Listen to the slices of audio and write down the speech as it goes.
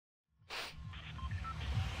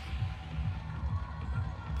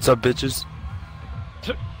What's up, bitches?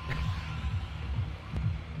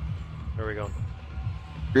 Where are we going?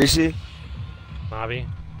 Greasy? Snobby?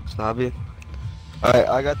 Snobby? Alright,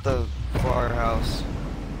 I got the firehouse.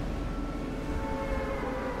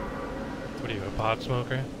 What are you, a pot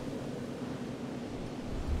smoker?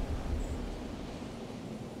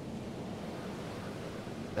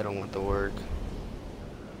 I don't want the work.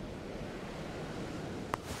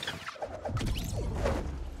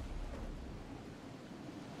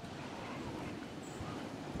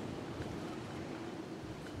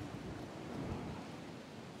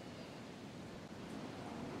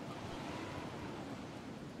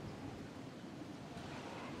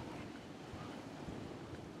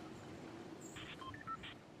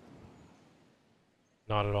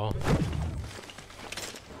 Not at all.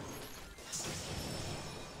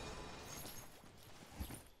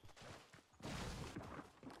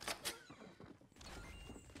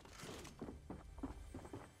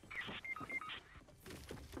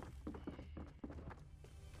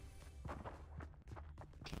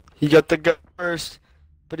 He got the gun first,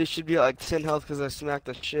 but he should be at like 10 health because I smacked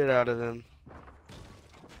the shit out of him.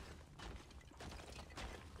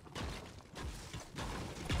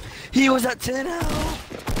 He was at 10 health!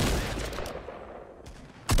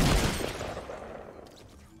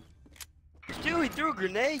 Dude, he threw a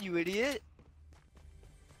grenade, you idiot!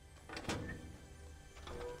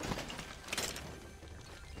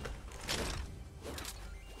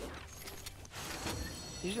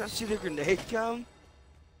 Did you not see the grenade come?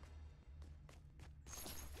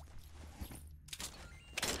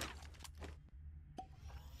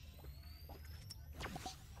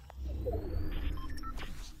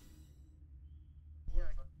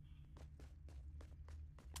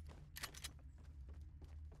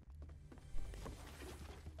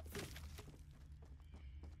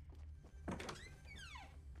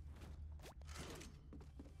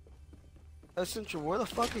 Essential, where the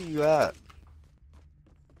fuck are you at?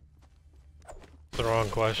 The wrong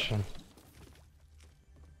question.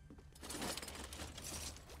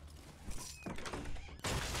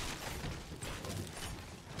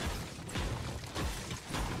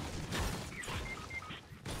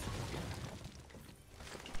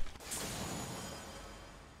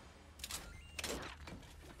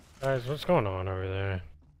 Guys, what's going on over there?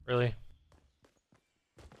 Really?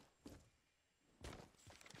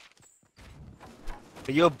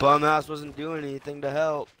 Your bum ass wasn't doing anything to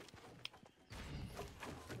help.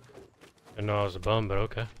 I didn't know I was a bum, but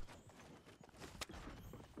okay.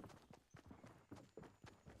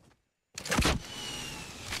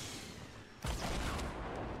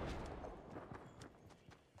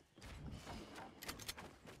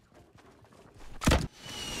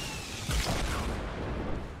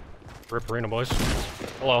 Rip arena, boys.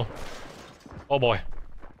 Hello. Oh boy.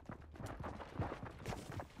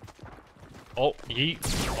 Oh, yeet.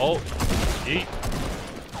 Oh, yeet.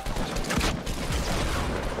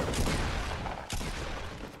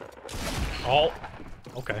 Oh,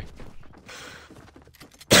 okay.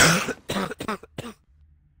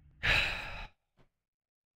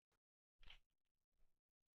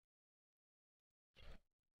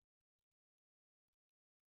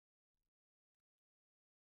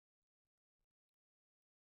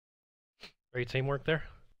 Great teamwork there.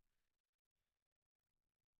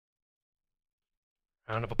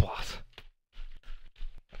 Round of applause.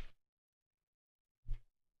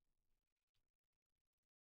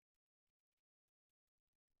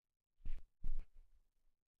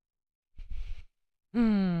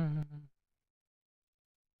 Hmm.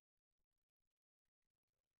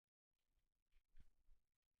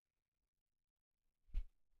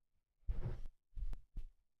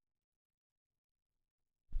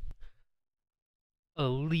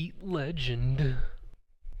 Elite legend.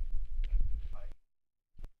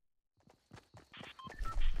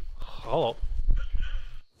 Hello.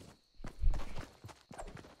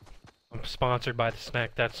 I'm sponsored by the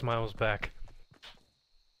snack that smiles back.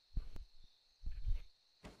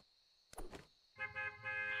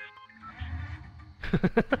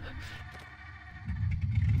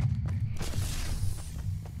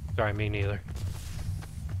 Sorry, me neither.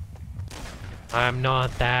 I'm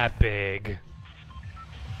not that big.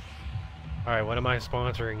 Alright, what am I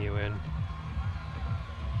sponsoring you in?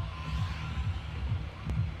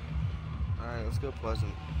 Alright, let's go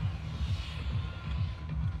Pleasant.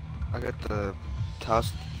 I got the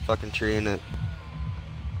tossed fucking tree in it.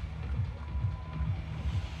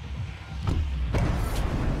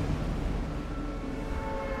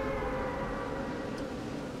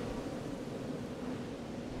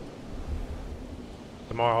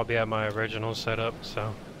 Tomorrow I'll be at my original setup,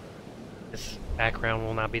 so this background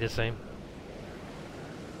will not be the same.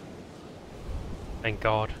 Thank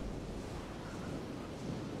God.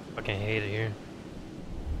 Fucking hate it here.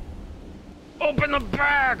 Open the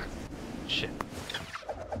bag! Shit.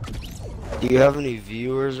 Do you have any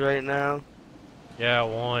viewers right now? Yeah,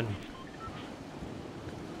 one.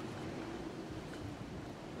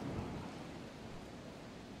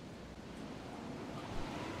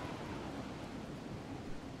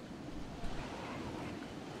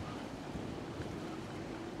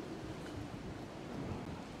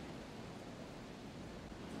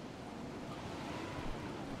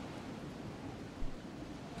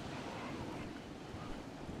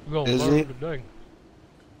 We're gonna Is murder he? today.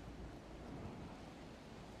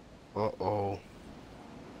 Uh-oh.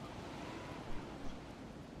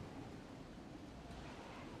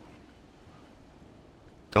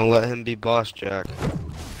 Don't let him be boss, Jack.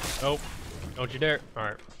 Nope. Don't you dare.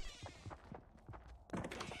 Alright.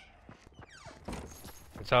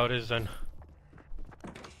 That's how it is then.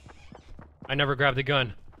 I never grabbed the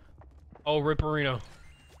gun. Oh, Ripperino.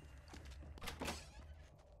 I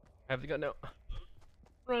have the gun now.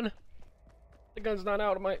 Run. The gun's not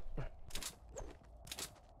out of my...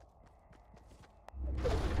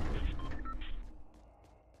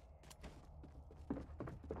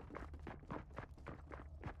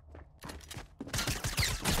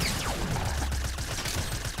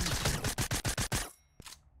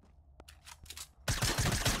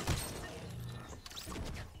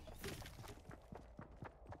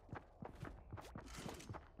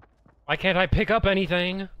 Why can't I pick up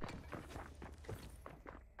anything?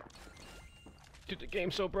 Dude, the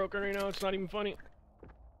game's so broken right now, it's not even funny.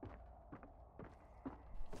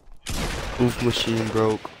 Oof, machine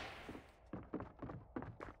broke.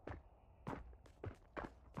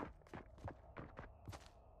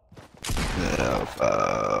 No,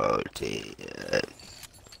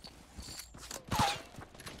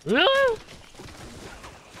 Really?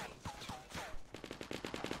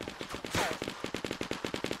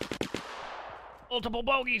 Multiple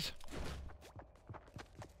bogeys.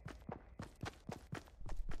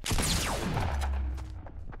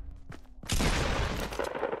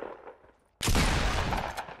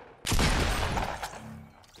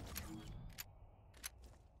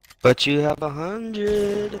 But you have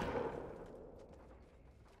 100.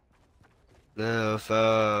 No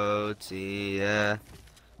faulty, yeah.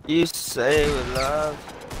 You used to say it with love.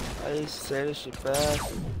 I used to say this shit back.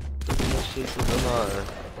 Taking that shit to the heart.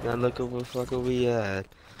 Now look at what fucker we had.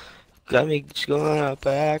 Got me just going out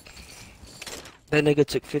back. That nigga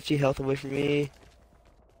took 50 health away from me.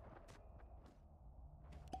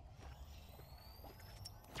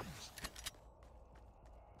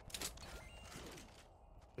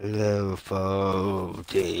 No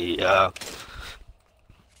faulty, yeah.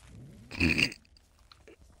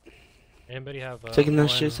 Anybody have Taking that one,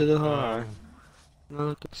 shit to the heart. Now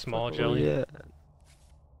look at small fuck jelly? where we at.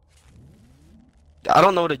 I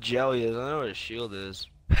don't know what a jelly is. I know what a shield is.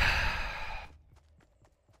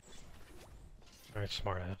 Alright,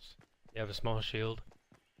 smartass. You have a small shield?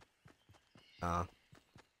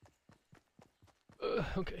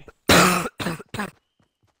 Okay.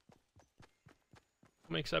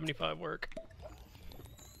 Make 75 work.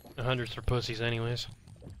 100's for pussies anyways.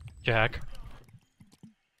 Jack.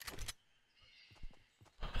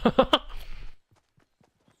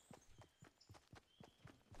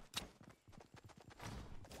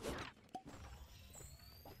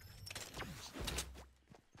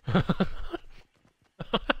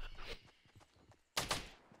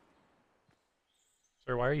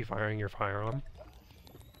 Sir, why are you firing your firearm?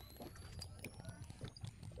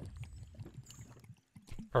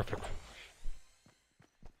 Perfect.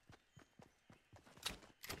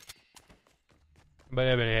 Anybody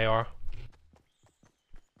have any AR?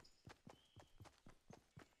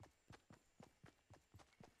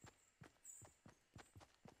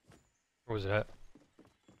 Where was it at?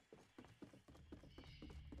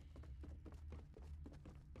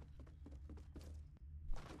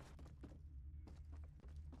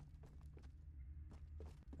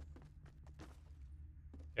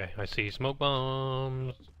 Okay, I see smoke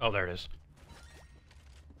bombs. Oh, there it is.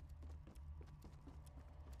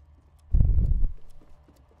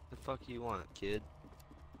 The fuck you want, kid?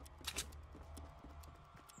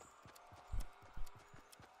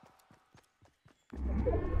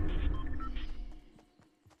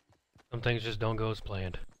 Some things just don't go as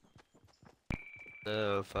planned.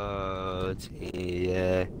 No faulty,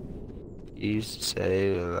 yeah. You used to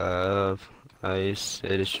say love. I used to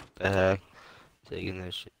say this shit back. Taking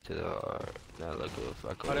that shit to the heart. Now look what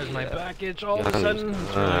fuck Why does we my at. back itch all of a sudden?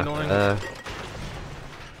 It's really annoying.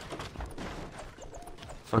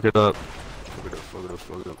 Fuck it up. Fuck it up, fuck it up,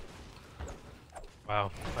 fuck it up.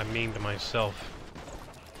 Wow, I memed myself.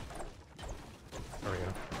 There we go.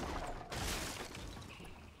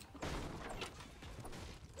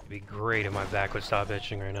 It'd be great if my back would stop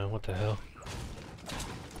itching right now. What the hell?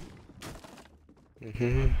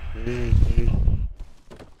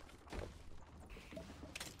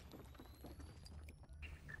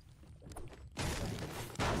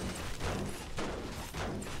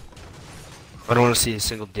 I don't want to see a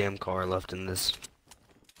single damn car left in this.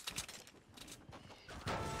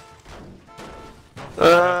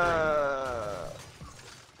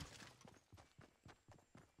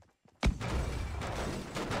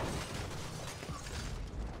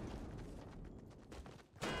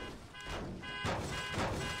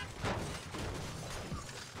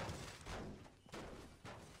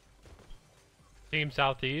 Team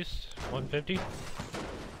Southeast, 150.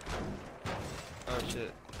 Oh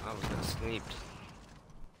shit, I was gonna sleep.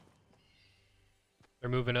 They're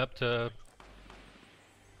moving up to...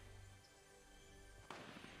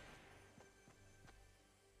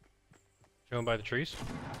 Shown by the trees.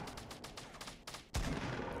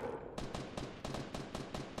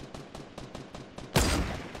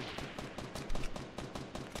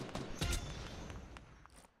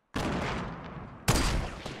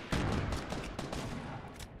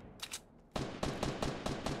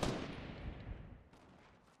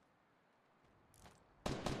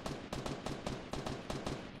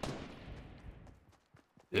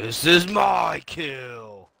 This is my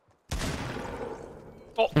kill.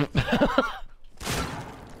 Oh!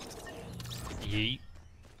 Yeet.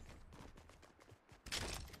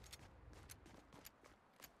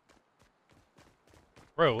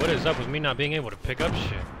 Bro, what is up with me not being able to pick up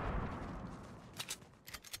shit?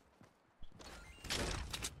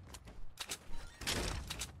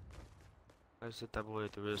 I just hit that boy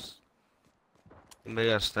with the wrist. Anybody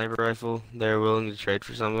got a sniper rifle? They're willing to trade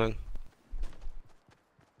for something?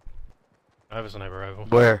 I have a sniper rifle.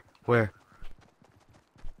 Where? Where?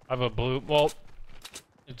 I have a blue... Well,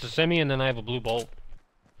 it's a semi and then I have a blue bolt.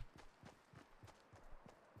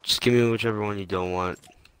 Just give me whichever one you don't want.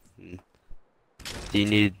 Do you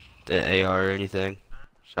need the AR or anything?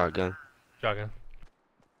 Shotgun. Shotgun.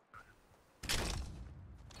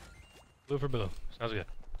 Blue for blue. Sounds good.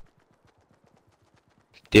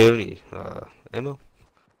 Do you have any ammo?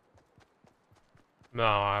 No,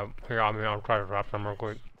 I'll try to drop some real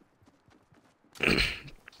quick.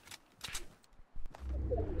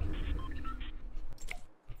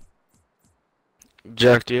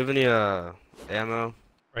 Jack, do you have any ammo?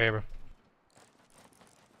 Right here,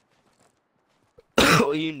 bro.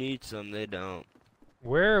 Well, you need some, they don't.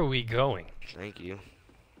 Where are we going? Thank you.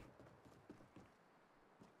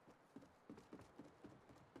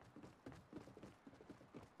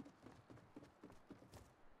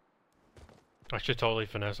 I should totally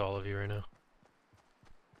finesse all of you right now.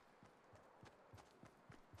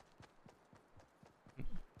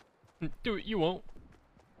 Do it, you won't.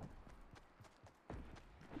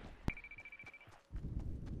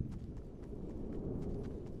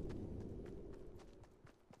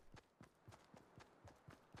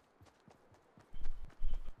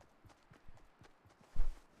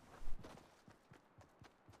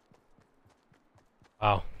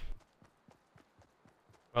 Wow.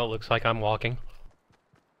 Well, looks like I'm walking.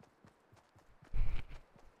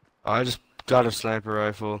 I just got a sniper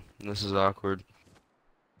rifle. This is awkward.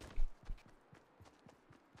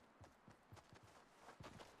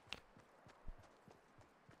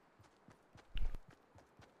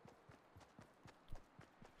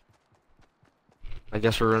 I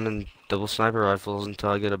guess we're running double sniper rifles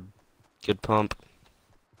until I get a good pump.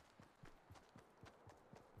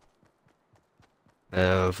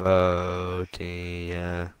 F-O-T,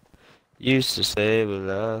 yeah. Used to say with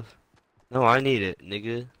love. No, I need it,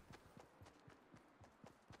 nigga.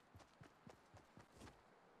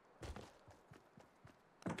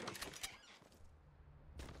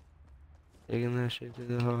 Taking that shit to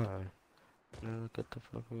the heart. Now look at the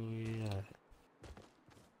fuck where we at.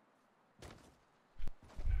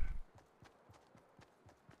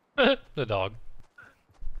 The dog.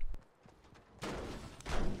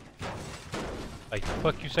 Like, the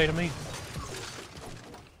fuck you say to me?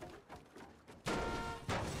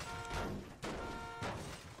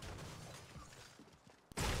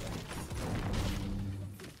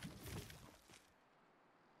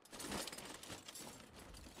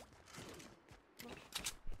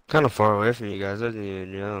 Kind of far away from you guys, I didn't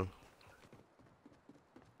even know.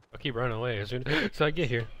 I'll keep running away as soon as I get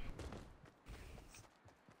here.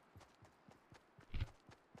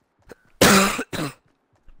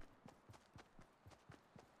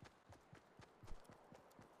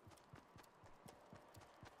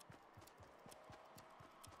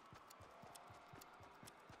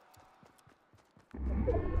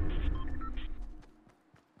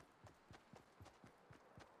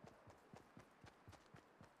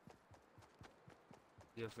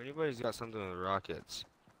 Yeah, if anybody's got something with rockets,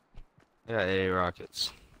 I got 8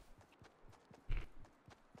 rockets.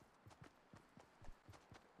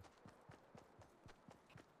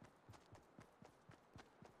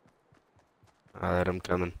 Alright, I'm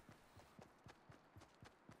coming.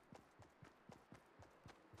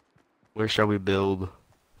 Where shall we build?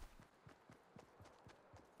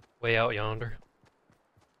 Way out yonder.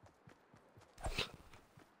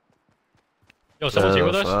 Yo, someone's here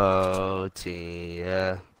with us?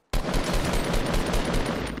 Yeah.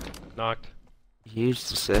 Knocked. You used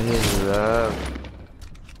to say that.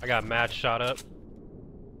 I got mad shot up.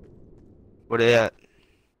 Where they at?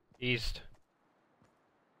 East.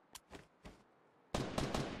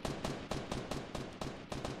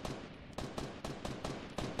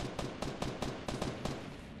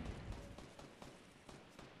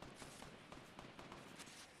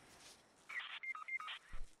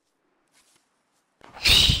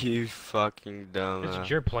 You fucking This dumb.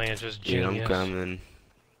 your plan is just Dude, I'm genius. coming.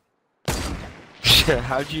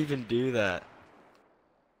 How'd you even do that?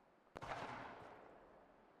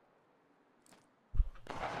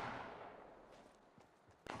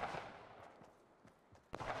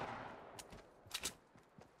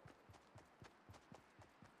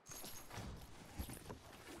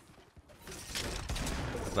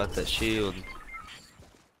 About that shield.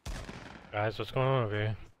 Guys, what's going on over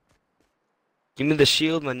here? Give me the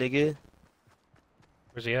shield, my nigga.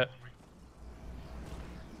 Where's he at?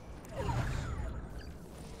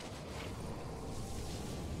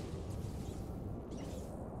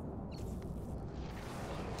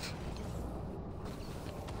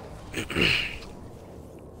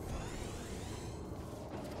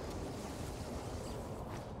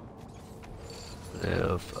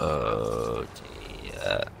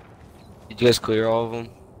 Yeah. Did you guys clear all of them?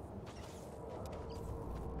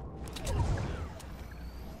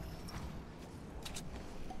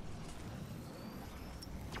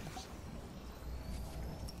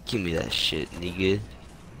 Give me that shit, nigga.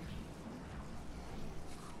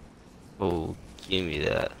 Oh, give me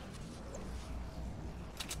that.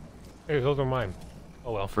 Hey, those are mine.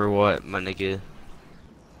 Oh well. For what, my nigga?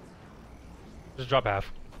 Just drop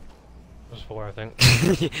half. There's 4, I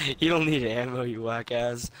think. You don't need ammo, you whack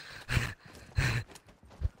ass.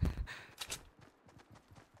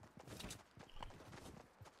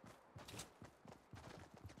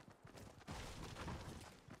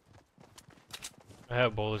 I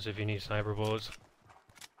have bullets if you need sniper bullets.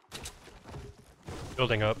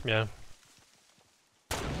 Building up, yeah.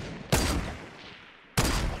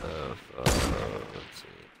 Let's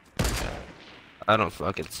see. I don't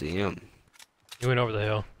fucking see him. You went over the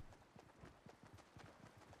hill.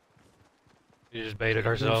 You just baited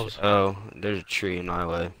ourselves. Oh, there's a tree in my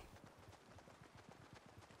way.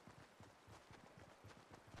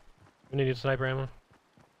 We need sniper ammo.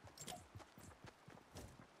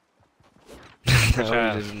 No,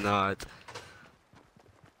 Half. he does not.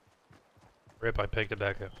 Rip, I picked it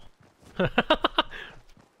back up.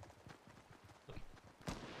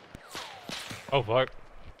 Oh fuck.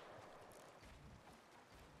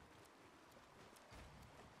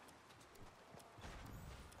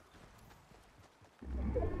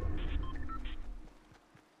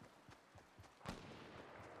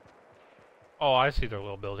 Oh, I see their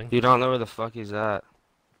little building. You don't know where the fuck he's at.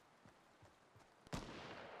 I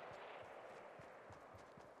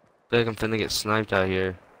feel like I'm finna get sniped out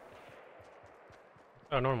here.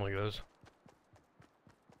 How it normally goes.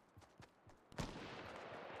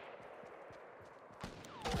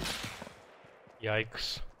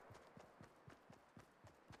 Yikes.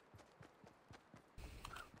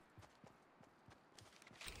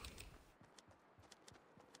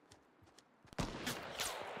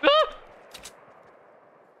 Ah!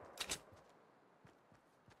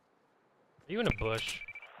 Are you in a bush?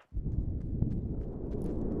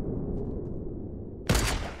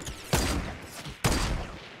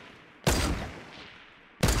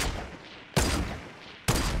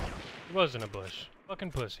 He was in a bush.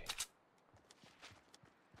 Fucking pussy.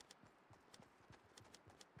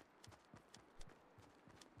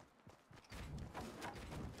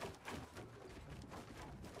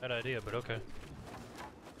 Bad idea, but okay.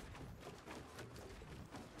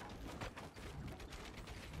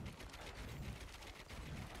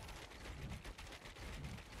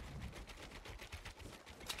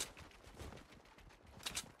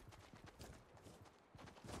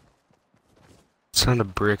 Sound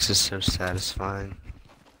of bricks is so satisfying.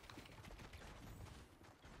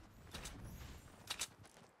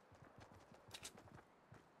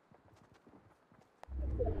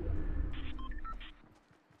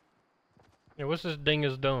 Yeah, what's this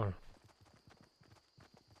dingus doing?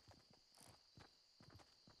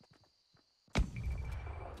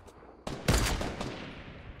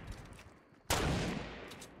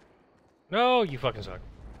 No, you fucking suck.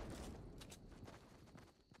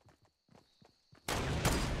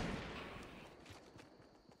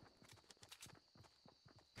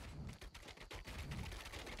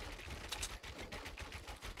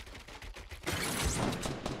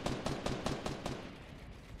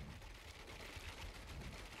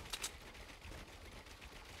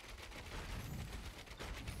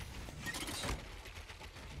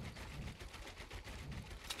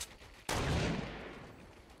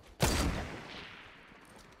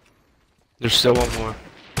 There's still one more.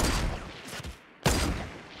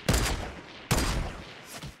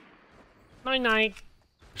 Night night.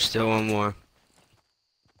 There's still one more.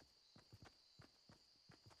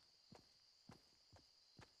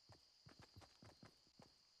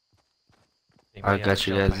 I Anybody have a got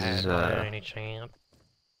you jump guys' pad by any chance?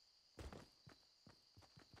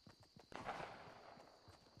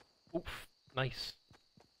 Oof, nice.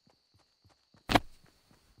 Oh,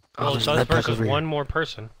 Well, there's it's a us med pack versus over here. one more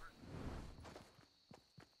person.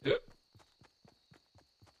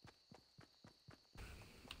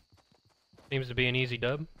 Seems to be an easy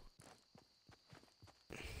dub.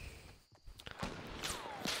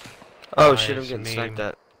 Oh shit, I'm Nice getting sniped meme.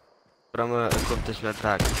 at. But I'm gonna equip this med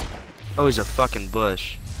pack. Oh, he's a fucking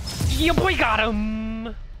bush. Yeah, boy, got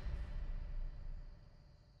him!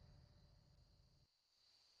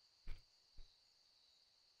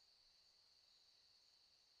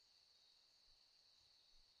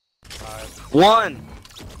 Five. One!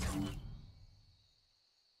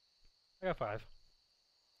 I got five.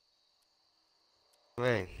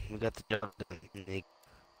 Hey, we got the job done, Nick.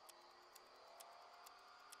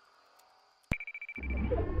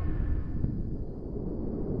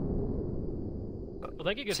 Well,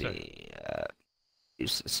 thank you, good sir. See,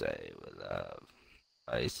 used to say with love.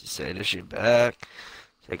 I used to say this shit back.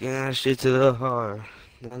 Taking that shit to the heart.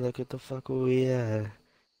 Now look at the fuck where we at.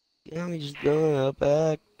 Yeah, we just going up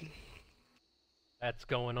back. That's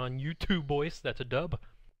going on YouTube, boys. That's a dub.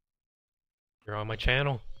 You're on my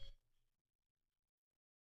channel.